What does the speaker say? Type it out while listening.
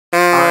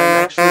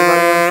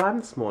time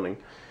this morning.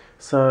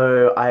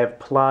 So I have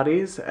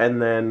Pilates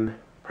and then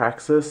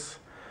Praxis.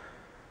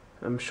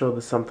 I'm sure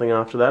there's something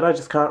after that, I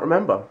just can't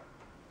remember.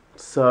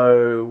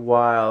 So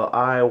while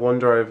I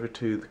wander over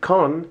to the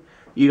con,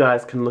 you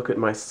guys can look at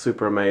my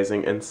super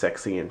amazing and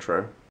sexy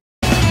intro.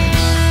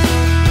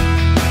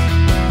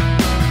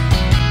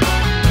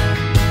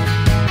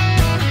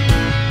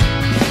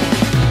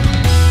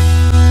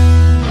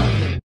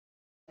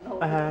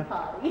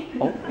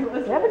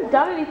 You haven't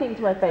done anything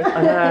to my face.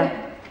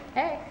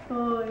 Hey.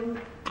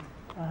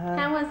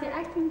 How was your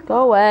acting?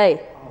 Go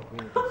away.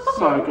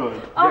 So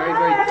good.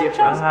 Very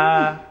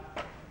different.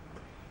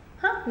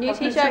 New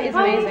t-shirt is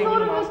amazing.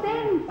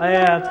 Oh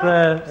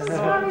yeah, it's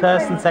the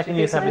first and second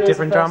years have a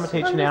different drama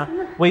teacher now.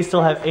 We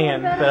still have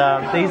Ian,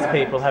 but these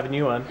people have a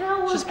new one.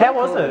 How was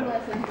it?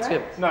 It's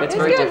good. It's It's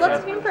very good.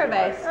 Lots different. of intro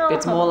bass.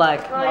 It's more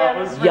like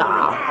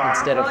yeah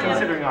instead of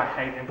Considering I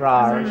hate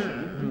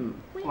improvisation.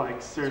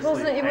 Like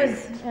seriously. It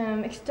was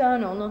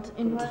external, not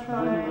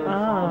internal. What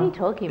are you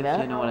talking if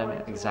about? you know what I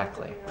mean.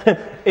 Exactly.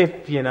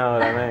 If you know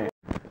what I mean.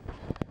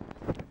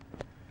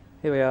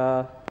 Here we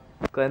are,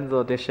 Glenn's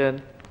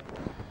audition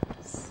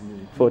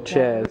for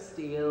chairs.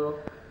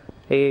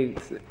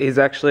 He's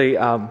actually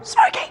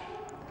Smoking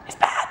is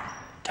bad.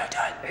 Don't do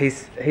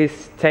it.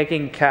 he's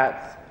taking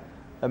Cats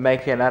and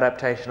making an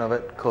adaptation of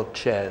it called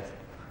Chairs.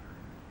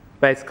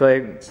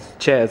 Basically,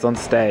 chairs on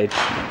stage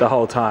the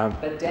whole time.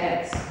 But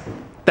dance.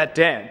 That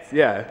dance,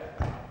 yeah.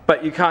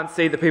 But you can't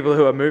see the people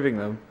who are moving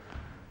them.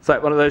 It's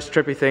like one of those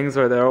trippy things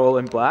where they're all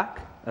in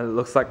black and it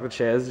looks like the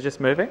chairs are just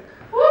moving.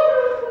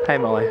 Hey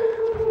Molly.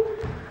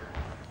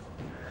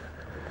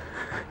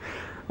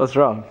 What's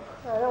wrong?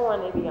 I don't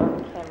want to be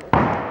on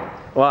camera.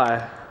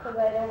 Why? Because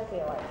I don't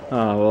feel like it.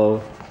 Oh,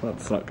 well,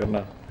 that's not good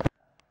enough.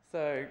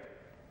 So,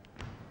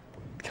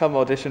 come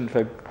audition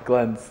for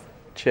Glenn's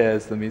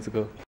Chairs, the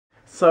musical.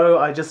 So,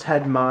 I just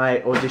had my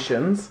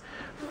auditions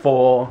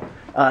for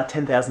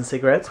 10,000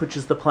 Cigarettes, which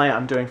is the play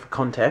I'm doing for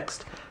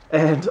Context.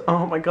 And,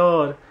 oh my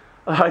god,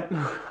 I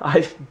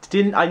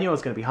knew it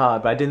was going to be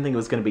hard, but I didn't think it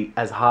was going to be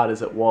as hard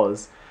as it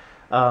was.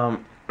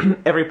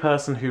 Every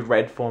person who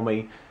read for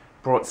me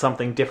brought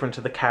something different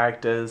to the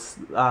characters.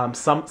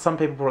 Some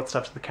people brought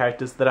stuff to the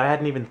characters that I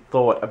hadn't even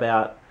thought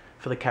about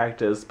for the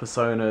characters,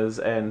 personas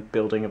and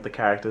building of the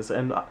characters.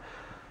 And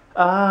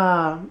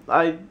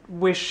I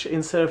wish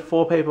instead of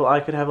 4 people I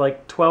could have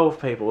like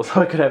 12 people so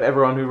I could have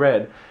everyone who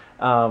read.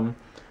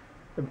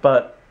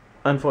 But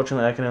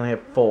unfortunately I can only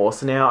have 4.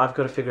 So now I've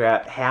got to figure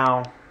out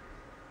how...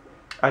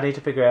 I need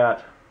to figure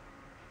out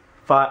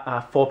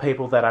 4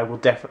 people that I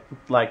will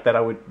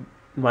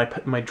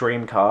my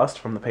dream cast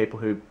from the people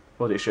who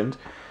auditioned,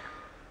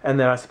 and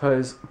then I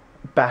suppose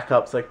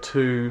backups, like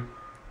two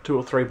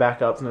or 3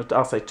 backups, and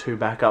I'll say 2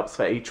 backups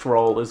for each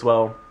role as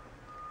well,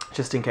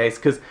 just in case,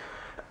 because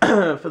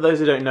for those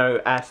who don't know,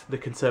 at the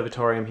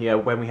conservatorium here,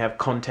 when we have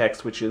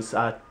Context, which is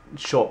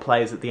short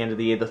plays at the end of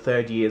the year, the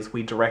 3rd years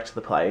we direct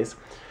the plays,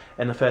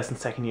 and the 1st and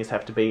 2nd years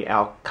have to be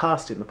our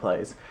cast in the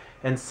plays.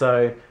 And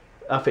so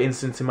for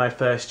instance, in my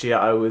 1st year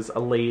I was a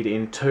lead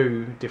in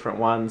 2 different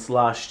ones.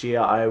 Last year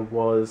I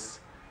was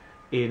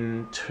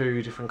in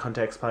 2 different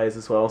Context plays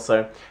as well.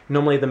 So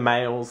normally the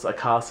males are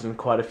casted in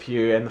quite a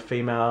few, and the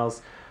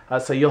females.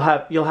 So you'll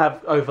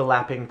have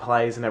overlapping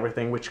plays and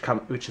everything,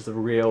 which is a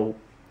real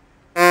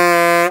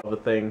of a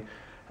thing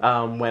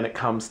when it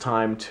comes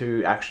time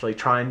to actually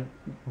try and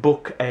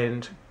book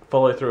and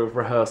follow through with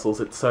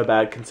rehearsals. It's so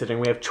bad considering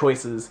we have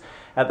choices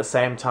at the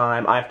same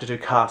time. I have to do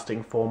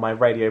casting for my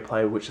radio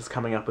play, which is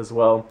coming up as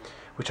well,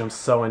 which I'm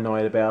so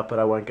annoyed about, but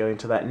I won't go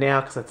into that now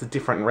because that's a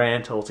different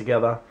rant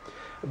altogether.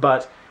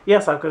 But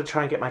yes, I've got to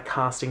try and get my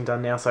casting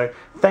done now, so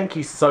thank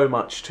you so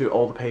much to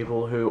all the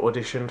people who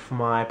auditioned for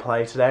my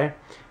play today.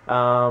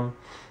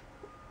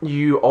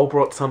 You all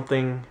brought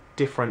something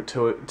different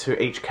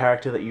to each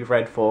character that you've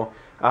read for.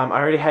 I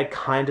already had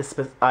kind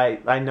of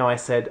I know I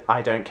said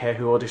I don't care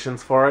who auditions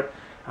for it,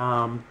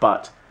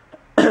 but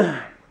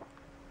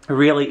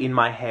really in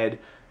my head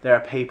there are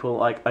people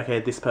like, okay,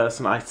 this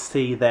person, I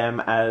see them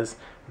as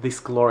this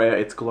Gloria,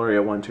 it's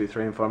Gloria 1, 2,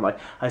 3 and 4, I'm like,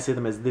 I see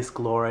them as this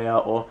Gloria,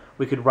 or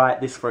we could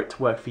write this for it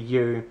to work for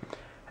you.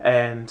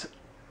 And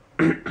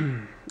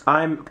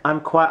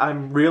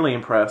I'm really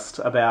impressed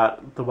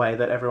about the way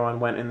that everyone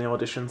went in the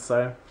audition,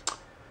 so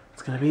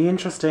it's gonna be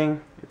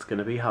interesting, it's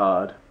gonna be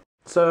hard.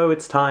 So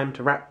it's time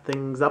to wrap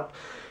things up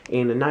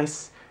in a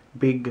nice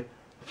big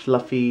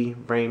fluffy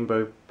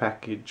rainbow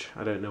package.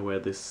 I don't know where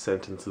this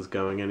sentence is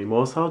going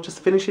anymore, so I'll just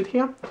finish it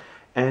here,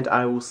 and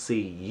I will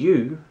see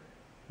you,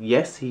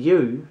 yes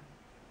you,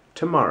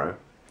 tomorrow.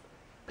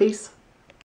 Peace.